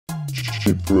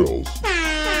cheap thrills.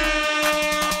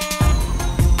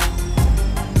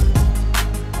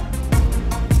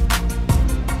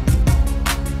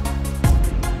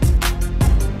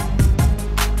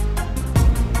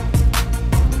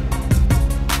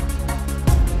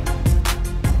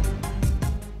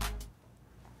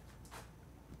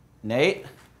 Nate?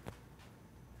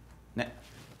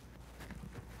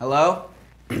 Hello?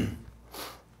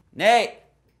 Nate,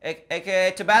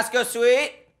 aka Tabasko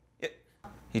Sweet?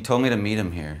 He told me to meet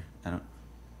him here.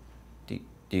 Do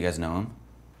you guys know him?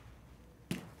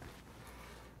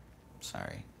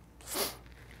 Sorry.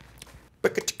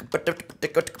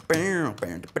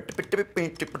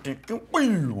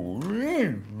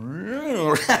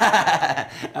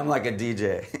 I'm like a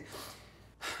DJ.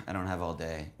 I don't have all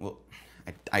day. Well,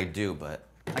 I do, but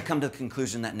I come to the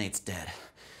conclusion that Nate's dead.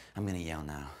 I'm gonna yell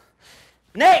now.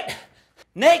 Nate!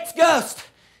 Nate's ghost!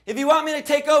 If you want me to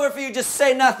take over for you, just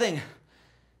say nothing.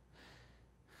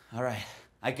 All right,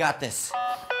 I got this.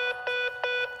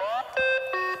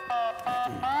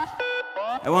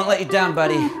 I won't let you down,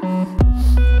 buddy.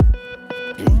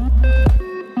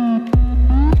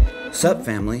 Sup,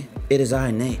 family? It is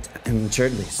I, Nate. I'm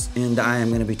Cherdleys, and I am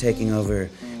gonna be taking over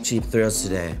Cheap Thrills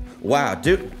today. Wow,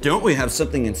 don't we have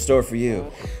something in store for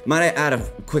you? Might I add a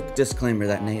quick disclaimer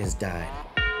that Nate has died.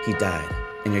 He died,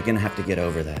 and you're gonna have to get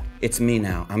over that. It's me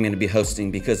now. I'm gonna be hosting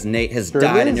because Nate has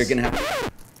died, and you're gonna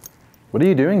have. What are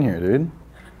you doing here, dude?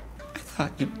 I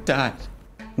thought you died.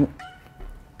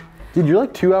 Dude, you're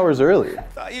like 2 hours early. I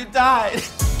thought you died.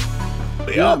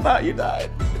 We all thought you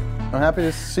died. I'm happy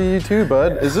to see you too,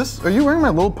 bud. Are you wearing my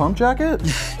little pump jacket?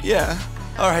 Yeah.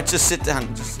 All right, just sit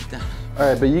down. Just sit down. All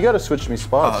right, but you gotta switch me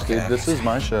spots, Oh, okay, dude. This is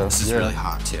my show. This is really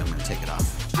hot too. I'm gonna take it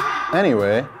off.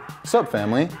 Anyway, what's up,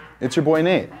 family? It's your boy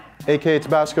Nate, aka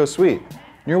Tabasko Sweet.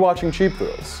 And you're watching Cheap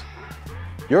Thrills.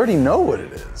 You already know what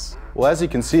it is. Well, as you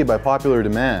can see by popular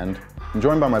demand, I'm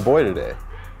joined by my boy today,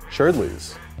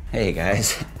 Cherdleys. Hey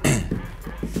guys.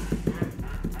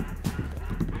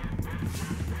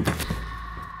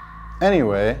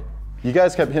 Anyway, you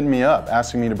guys kept hitting me up,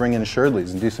 asking me to bring in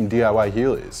Cherdleys and do some DIY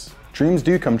Heelys. Dreams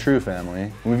do come true, family.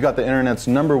 And we've got the internet's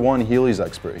 #1 Heelys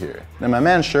expert here. Now, my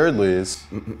man Cherdleys.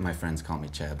 My friends call me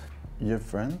Cheb. You have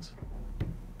friends?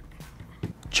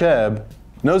 Cheb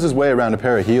knows his way around a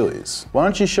pair of Heelys. Why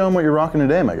don't you show him what you're rocking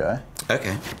today, my guy?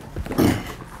 Okay.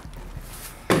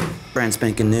 Brand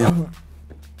spanking new.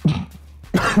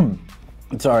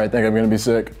 Sorry, I think I'm gonna be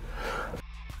sick.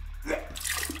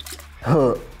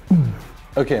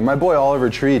 Okay, my boy Oliver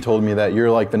Tree told me that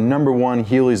you're like the #1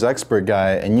 Heelys expert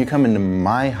guy, and you come into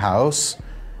my house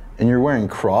and you're wearing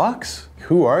Crocs?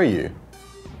 Who are you?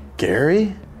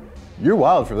 Gary? You're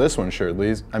wild for this one,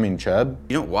 Cherdleys. I mean, Cheb.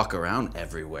 You don't walk around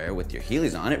everywhere with your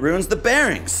Heelys on. It ruins the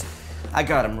bearings. I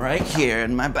got them right here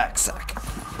in my back sack.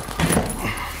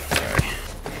 Sorry.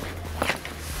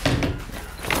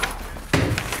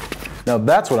 Now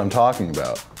that's what I'm talking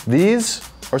about. These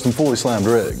are some fully slammed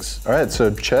rigs. All right, so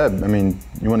Cheb, I mean,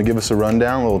 you want to give us a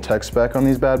rundown, a little tech spec on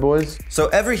these bad boys? So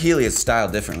every Heely is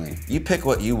styled differently. You pick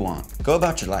what you want. Go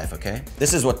about your life, okay?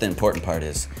 This is what the important part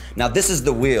is. Now this is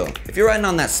the wheel. If you're riding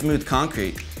on that smooth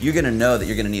concrete, you're gonna know that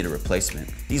you're gonna need a replacement.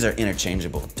 These are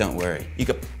interchangeable, don't worry. You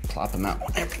could plop them out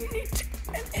whenever you need to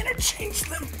and interchange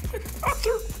them with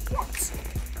other ones.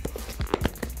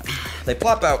 They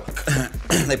plop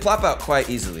out quite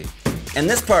easily. And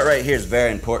this part right here is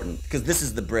very important because this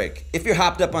is the brake. If you're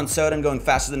hopped up on soda and going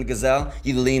faster than a gazelle,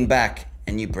 you lean back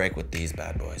and you brake with these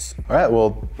bad boys. All right,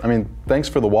 well, I mean, thanks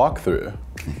for the walkthrough.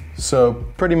 So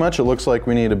pretty much it looks like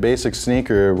we need a basic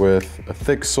sneaker with a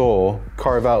thick sole,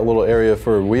 carve out a little area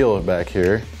for a wheel back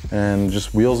here, and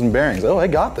just wheels and bearings. Oh, I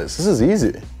got this. This is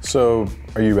easy. So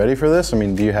are you ready for this? I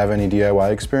mean, do you have any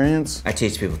DIY experience? I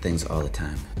teach people things all the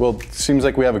time. Well, it seems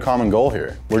like we have a common goal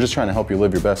here. We're just trying to help you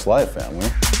live your best life, family.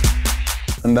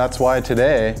 And that's why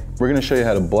today, we're gonna show you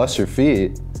how to bless your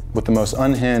feet with the most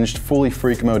unhinged, fully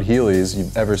freak mode Heelys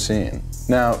you've ever seen.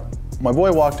 Now, my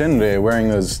boy walked in today wearing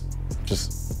those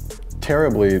just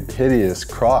terribly hideous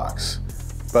Crocs,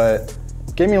 but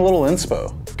gave me a little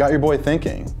inspo. Got your boy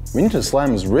thinking, we need to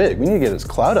slam his rig. We need to get his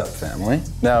clout up, family.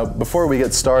 Now, before we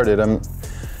get started, I'm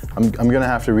gonna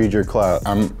have to read your clout.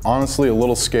 I'm honestly a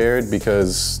little scared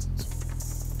because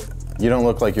you don't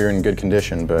look like you're in good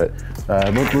condition, but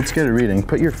let's get a reading.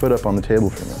 Put your foot up on the table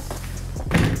for me.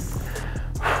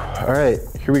 All right,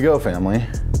 here we go, family.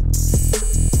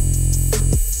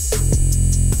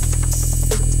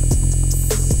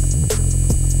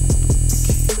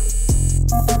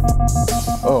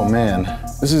 Oh man,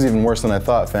 this is even worse than I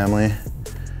thought, family.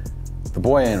 The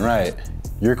boy ain't right.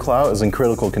 Your clout is in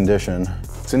critical condition.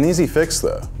 It's an easy fix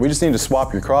though. We just need to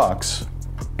swap your Crocs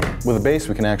with a base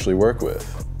we can actually work with.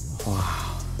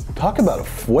 Wow. Talk about a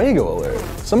fuego alert.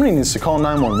 Somebody needs to call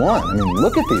 911. I mean,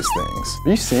 look at these things. Are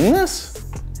you seeing this?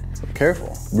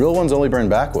 Careful. Real ones only burn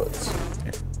backwards.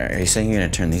 Are you saying you're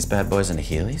gonna turn these bad boys into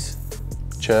Heelys?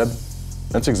 Cheb,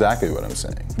 that's exactly what I'm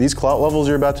saying. These clout levels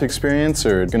you're about to experience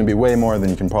are gonna be way more than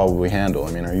you can probably handle.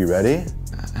 I mean, are you ready?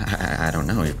 I don't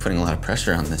know. You're putting a lot of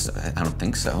pressure on this. I don't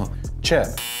think so.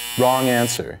 Cheb, wrong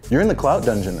answer. You're in the clout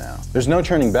dungeon now. There's no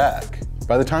turning back.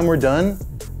 By the time we're done,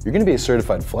 you're gonna be a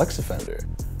certified flex offender.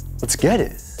 Let's get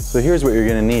it. So here's what you're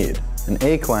gonna need. An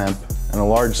A-clamp and a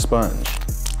large sponge.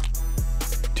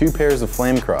 2 pairs of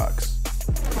flame crocs.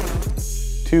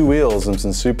 2 wheels and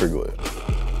some super glue.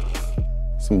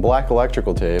 Some black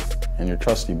electrical tape and your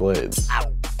trusty blades.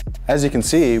 As you can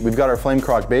see, we've got our flame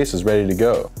croc bases ready to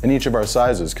go in each of our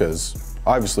sizes, because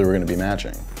obviously we're gonna be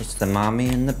matching. It's the mommy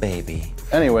and the baby.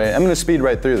 Anyway, I'm gonna speed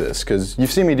right through this, because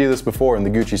you've seen me do this before in the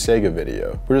Gucci Sega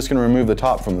video. We're just gonna remove the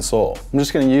top from the sole. I'm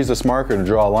just gonna use this marker to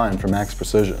draw a line for max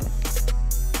precision.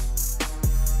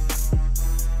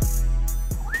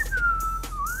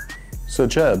 So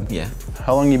Cheb, Yeah.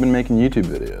 how long you been making YouTube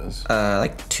videos?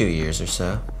 Like 2 years or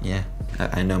so. Yeah.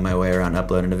 I know my way around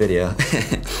uploading a video.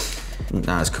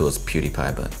 Not as cool as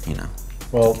PewDiePie, but you know.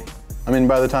 Well, I mean,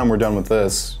 by the time we're done with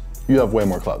this, you have way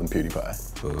more clout than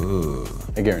PewDiePie. Ooh.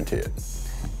 I guarantee it.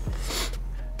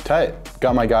 Tight.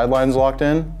 Got my guidelines locked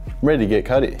in? I'm ready to get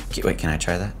cutty. Wait, can I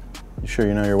try that? You sure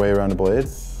you know your way around a blade?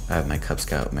 I have my Cub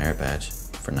Scout merit badge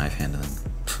for knife handling.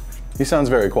 He sounds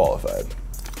very qualified.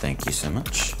 Thank you so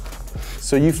much.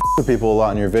 So you f with people a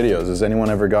lot in your videos. Has anyone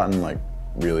ever gotten like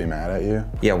really mad at you?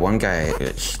 Yeah, one guy,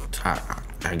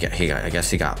 I guess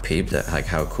he got peeped at like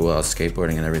how cool I was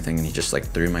skateboarding and everything, and he just like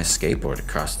threw my skateboard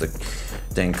across the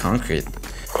dang concrete.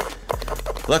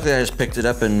 Luckily, I just picked it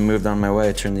up and moved on my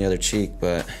way, turned the other cheek,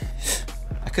 but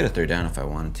I could have threw down if I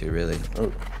wanted to, really.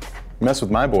 Oh. Mess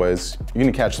with my boys, you're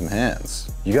gonna catch some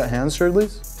hands. You got hands,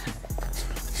 Cherdleys?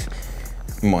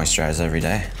 Moisturize every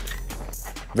day.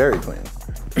 Very clean.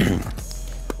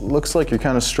 Looks like you're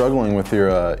kind of struggling with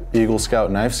your Eagle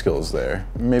Scout knife skills there.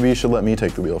 Maybe you should let me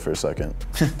take the wheel for a second.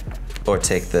 Or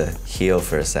take the heel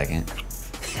for a second.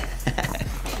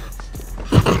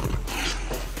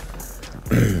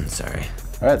 Sorry.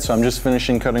 All right, so I'm just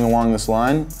finishing cutting along this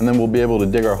line, and then we'll be able to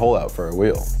dig our hole out for our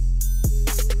wheel.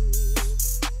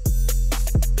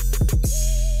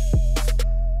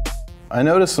 I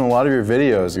noticed in a lot of your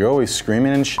videos, you're always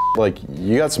screaming and shit. Like,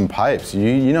 you got some pipes.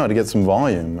 You know how to get some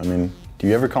volume. I mean, do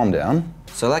you ever calm down?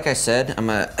 So like I said, I'm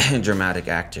a dramatic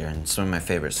actor, and some of my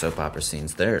favorite soap opera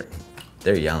scenes, they're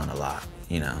yelling a lot,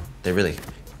 you know? They're really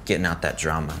getting out that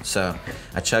drama. So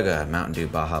I chug a Mountain Dew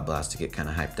Baja Blast to get kind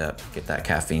of hyped up, get that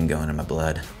caffeine going in my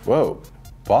blood. Whoa,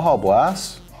 Baja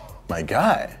Blast? My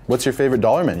guy. What's your favorite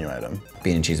dollar menu item?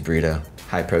 Bean and cheese burrito,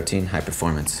 high protein, high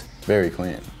performance. Very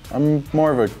clean. I'm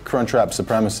more of a Crunchwrap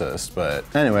supremacist, but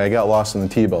anyway, I got lost in the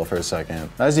T-bill for a second.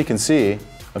 As you can see,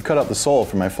 I've cut out the sole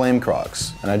for my flame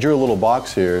crocs, and I drew a little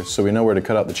box here so we know where to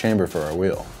cut out the chamber for our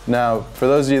wheel. Now, for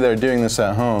those of you that are doing this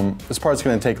at home, this part's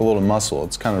gonna take a little muscle.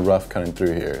 It's kind of rough cutting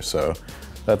through here, so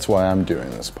that's why I'm doing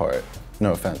this part.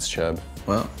 No offense, Cheb.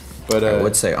 Well, but I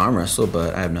would say arm wrestle,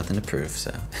 but I have nothing to prove,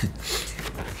 so.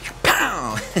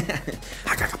 Pow!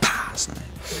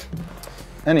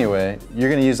 Anyway, you're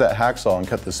gonna use that hacksaw and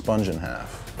cut the sponge in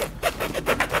half.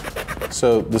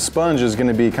 So the sponge is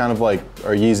gonna be kind of like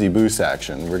our Yeezy boost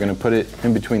action. We're gonna put it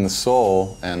in between the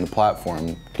sole and the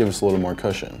platform, give us a little more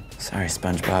cushion. Sorry,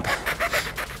 SpongeBob.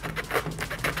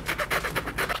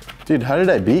 Dude, how did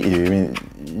I beat you? I mean,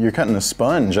 you're cutting a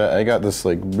sponge. I got this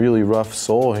like really rough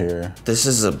sole here. This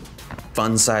is a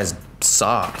fun-sized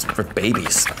saw for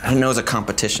babies. I didn't know it was a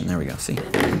competition. There we go, see?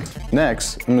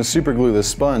 Next, I'm gonna super glue this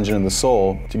sponge into the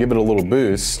sole to give it a little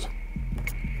boost.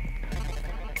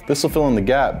 This will fill in the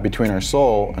gap between our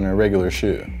sole and our regular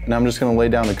shoe. Now I'm just gonna lay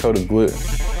down a coat of glue.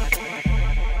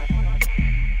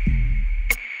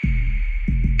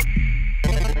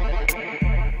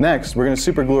 Next, we're gonna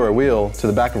super glue our wheel to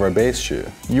the back of our base shoe.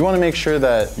 You wanna make sure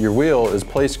that your wheel is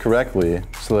placed correctly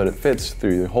so that it fits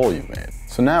through the hole you've made.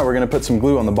 So now we're gonna put some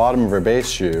glue on the bottom of our base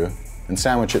shoe and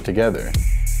sandwich it together.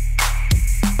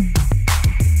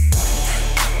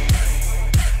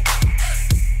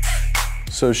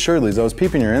 So Cherdleys, I was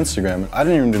peeping your Instagram. I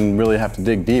didn't even really have to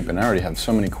dig deep, and I already have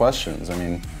so many questions. I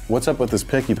mean, what's up with this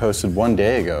pic you posted one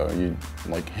day ago? You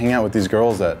like hang out with these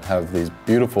girls that have these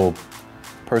beautiful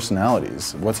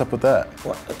personalities. What's up with that?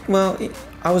 Well,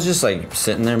 I was just like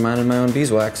sitting there minding my own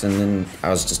beeswax, and then I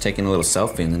was just taking a little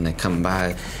selfie, and then they come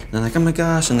by, and they're like, oh my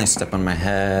gosh, and they step on my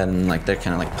head, and like they're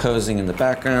kind of like posing in the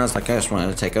background. I was like, I just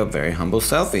wanted to take a very humble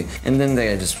selfie, and then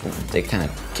they kind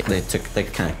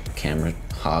of camera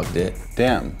hogged it.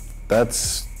 Damn,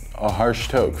 that's a harsh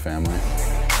toke, family.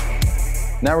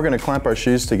 Now we're gonna clamp our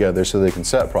shoes together so they can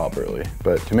set properly,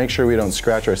 but to make sure we don't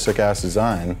scratch our sick ass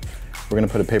design, we're gonna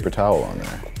put a paper towel on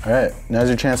there. All right, now's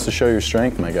your chance to show your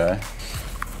strength, my guy.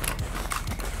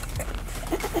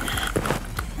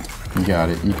 You got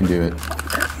it, you can do it.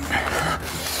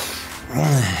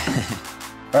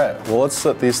 All right, well, let's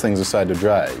set these things aside to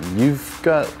dry. You've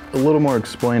got a little more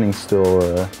explaining still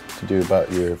to do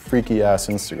about your freaky ass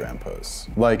Instagram posts.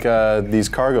 Like these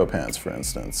cargo pants, for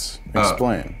instance.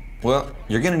 Explain. Well,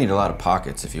 you're gonna need a lot of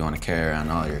pockets if you want to carry around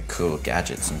all your cool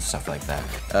gadgets and stuff like that.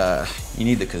 You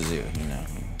need the kazoo, you know.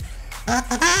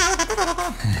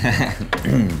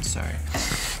 Sorry.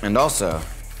 And also,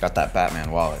 got that Batman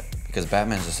wallet, because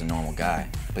Batman's just a normal guy,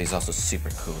 but he's also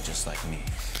super cool, just like me.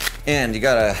 And you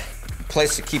got a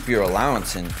place to keep your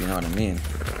allowance in, if you know what I mean.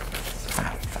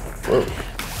 Whoa.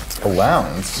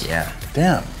 Allowance? Yeah.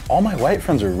 Damn, all my white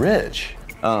friends are rich.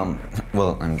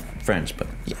 Well, I'm French, but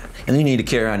yeah. And then you need to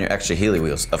carry around your extra Heely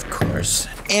wheels, of course.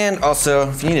 And also,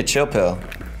 if you need a chill pill,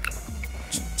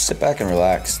 just sit back and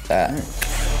relax. That.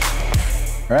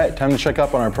 All right, time to check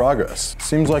up on our progress.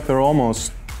 Seems like they're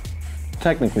almost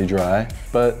technically dry,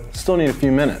 but still need a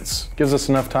few minutes. Gives us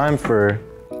enough time for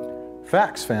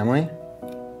facts, family,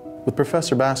 with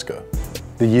Professor Basko.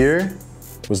 The year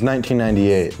was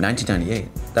 1998. 1998?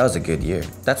 That was a good year.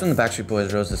 That's when the Backstreet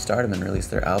Boys rose to stardom and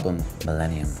released their album,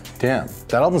 Millennium. Damn,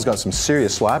 that album's got some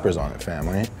serious slappers on it,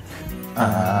 family.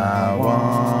 I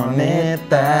want it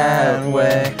that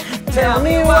way. Tell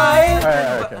me why. All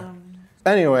right, okay.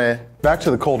 Anyway, back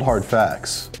to the cold hard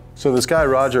facts. So this guy,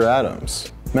 Roger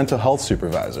Adams, mental health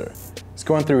supervisor. He's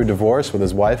going through a divorce with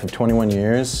his wife of 21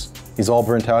 years. He's all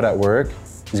burnt out at work.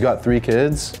 He's got 3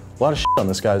 kids. A lot of shit on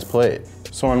this guy's plate.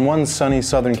 So on one sunny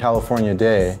Southern California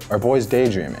day, our boy's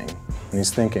daydreaming, and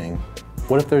he's thinking,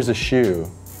 what if there's a shoe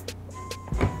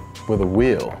with a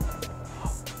wheel,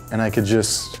 and I could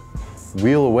just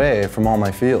wheel away from all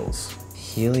my feels?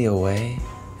 Heely away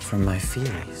from my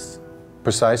feelies.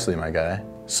 Precisely, my guy.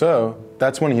 So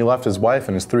that's when he left his wife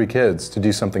and his 3 kids to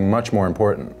do something much more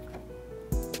important.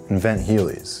 Invent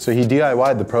Heelys. So he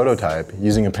DIY'd the prototype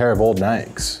using a pair of old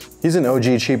Nikes. He's an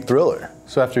OG cheap thriller.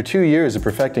 So after 2 years of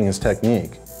perfecting his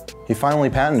technique, he finally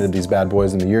patented these bad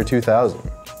boys in the year 2000,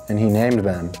 and he named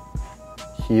them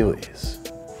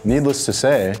Heelys. Needless to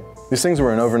say, these things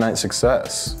were an overnight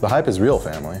success. The hype is real,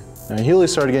 family. Now, Heelys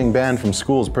started getting banned from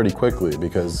schools pretty quickly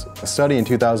because a study in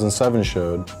 2007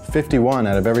 showed 51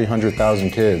 out of every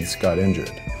 100,000 kids got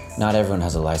injured. Not everyone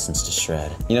has a license to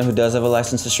shred. You know who does have a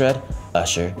license to shred?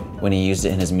 Usher. When he used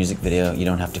it in his music video, You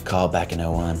Don't Have to Call, back in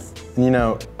 '01. And you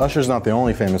know, Usher's not the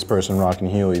only famous person rocking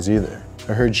Heelys either.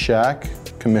 I heard Shaq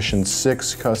commissioned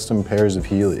 6 custom pairs of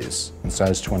Heelys in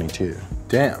size 22.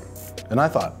 Damn, and I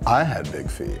thought I had big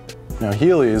feet. Now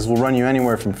Heelys will run you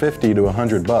anywhere from 50 to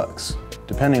 100 bucks,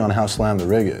 depending on how slammed the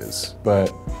rig is.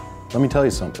 But let me tell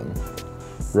you something,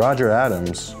 Roger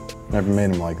Adams never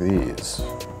made them like these.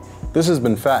 This has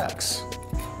been Facts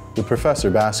with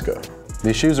Professor Basko.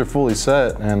 These shoes are fully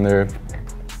set and they're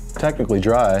technically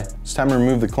dry. It's time to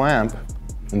remove the clamp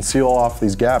and seal off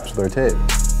these gaps with our tape.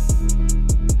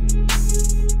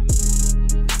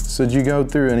 So did you go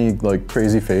through any like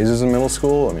crazy phases in middle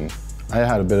school? I mean, I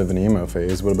had a bit of an emo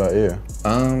phase. What about you?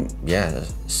 Yeah, the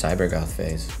cybergoth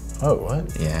phase. Oh,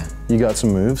 what? Yeah. You got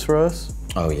some moves for us?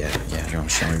 Oh yeah, yeah, you want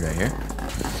to show me right here?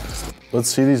 Let's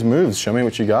see these moves. Show me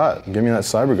what you got. Give me that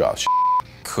cybergoth shit.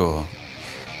 Cool.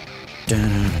 Wait,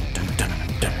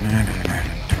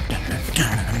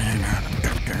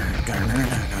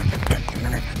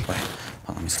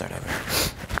 well, let me start over.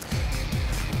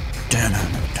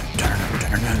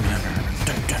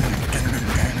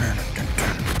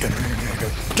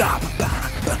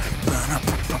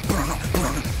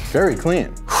 Very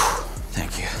clean.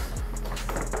 Thank you.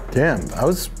 Damn, I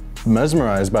was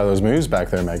mesmerized by those moves back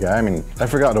there, my guy. I mean, I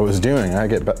forgot what I was doing. I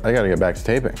gotta get back to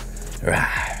taping.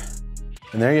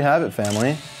 And there you have it,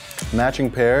 family. Matching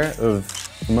pair of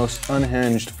the most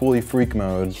unhinged, fully freak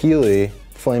mode Heely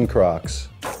flame Crocs.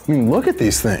 I mean, look at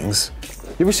these things.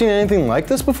 You ever seen anything like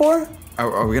this before?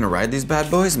 Are we gonna ride these bad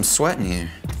boys? I'm sweating here.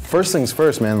 First things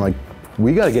first, man, like,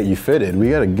 we gotta get you fitted. We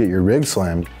gotta get your rig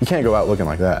slammed. You can't go out looking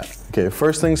like that. Okay,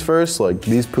 first things first, like,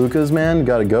 these pukas, man,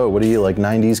 gotta go. What are you, like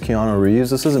 90s Keanu Reeves?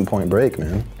 This isn't Point Break,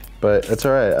 man. But it's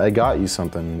all right, I got you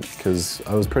something, because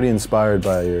I was pretty inspired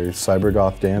by your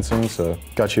cybergoth dancing, so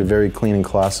got you a very clean and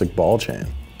classic ball chain.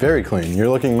 Very clean, you're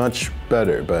looking much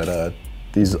better, but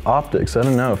these optics, I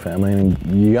don't know, family. I mean,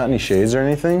 you got any shades or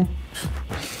anything?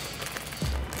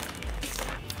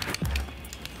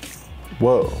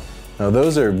 Whoa, now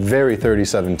those are very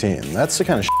 3017. That's the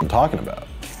kind of shit I'm talking about.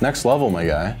 Next level, my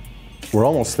guy. We're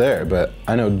almost there, but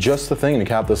I know just the thing to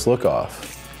cap this look off.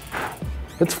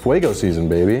 It's Fuego season,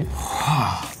 baby.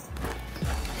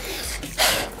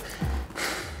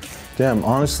 Damn,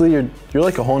 honestly, you're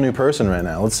like a whole new person right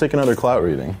now. Let's take another clout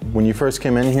reading. When you first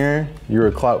came in here, you were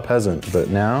a clout peasant, but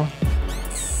now?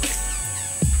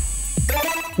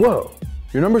 Whoa,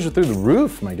 your numbers are through the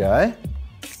roof, my guy.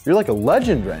 You're like a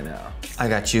legend right now. I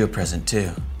got you a present too.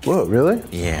 Whoa, really?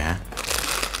 Yeah.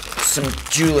 Some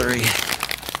jewelry.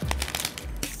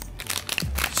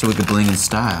 So we could bling in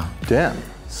style. Damn,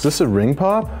 is this a ring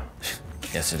pop?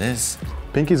 Yes, it is.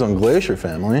 Pinky's on Glacier,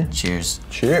 family. Cheers.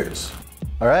 Cheers.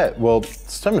 All right, well,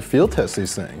 it's time to field test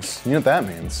these things. You know what that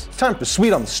means. It's time for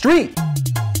Sweet on the Street.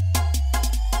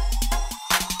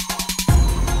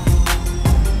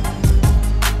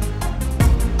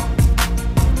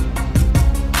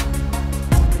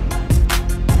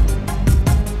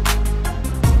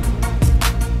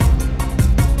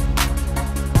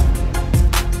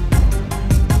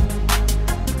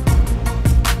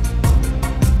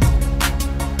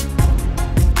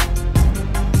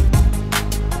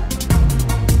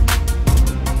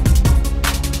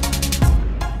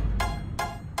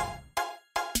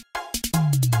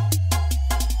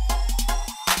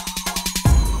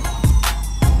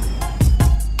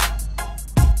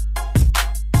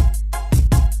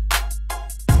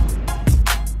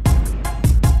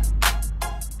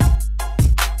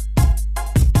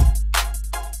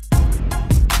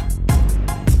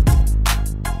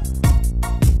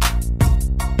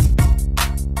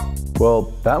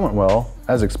 Well, that went well,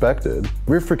 as expected.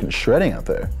 We were freaking shredding out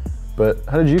there. But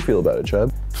how did you feel about it,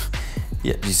 Cheb?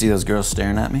 Yeah, did you see those girls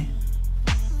staring at me?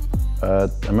 I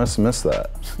must have missed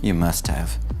that. You must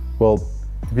have. Well,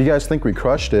 if you guys think we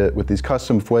crushed it with these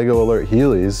custom Fuego Alert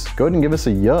Heelys, go ahead and give us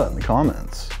a yeah in the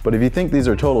comments. But if you think these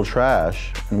are total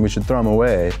trash and we should throw them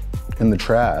away in the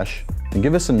trash, then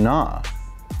give us a nah.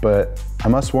 But I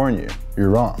must warn you, you're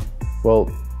wrong.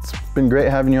 Well, it's been great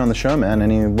having you on the show, man.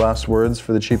 Any last words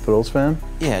for the Cheap Thrills fam?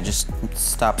 Yeah, just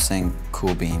stop saying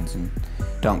cool beans and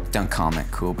don't comment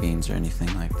cool beans or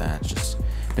anything like that. Just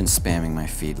been spamming my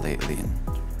feed lately. And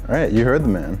all right, you heard the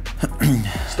man.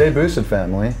 Stay boosted,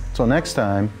 family. Till next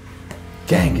time,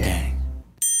 gang gang.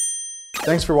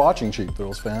 Thanks for watching, Cheap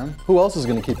Thrills fam. Who else is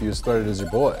gonna keep you as started as your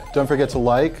boy? Don't forget to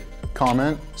like,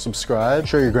 comment, subscribe,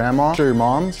 show your grandma, show your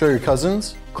mom, show your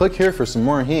cousins. Click here for some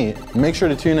more heat, and make sure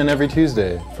to tune in every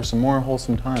Tuesday for some more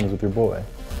wholesome times with your boy.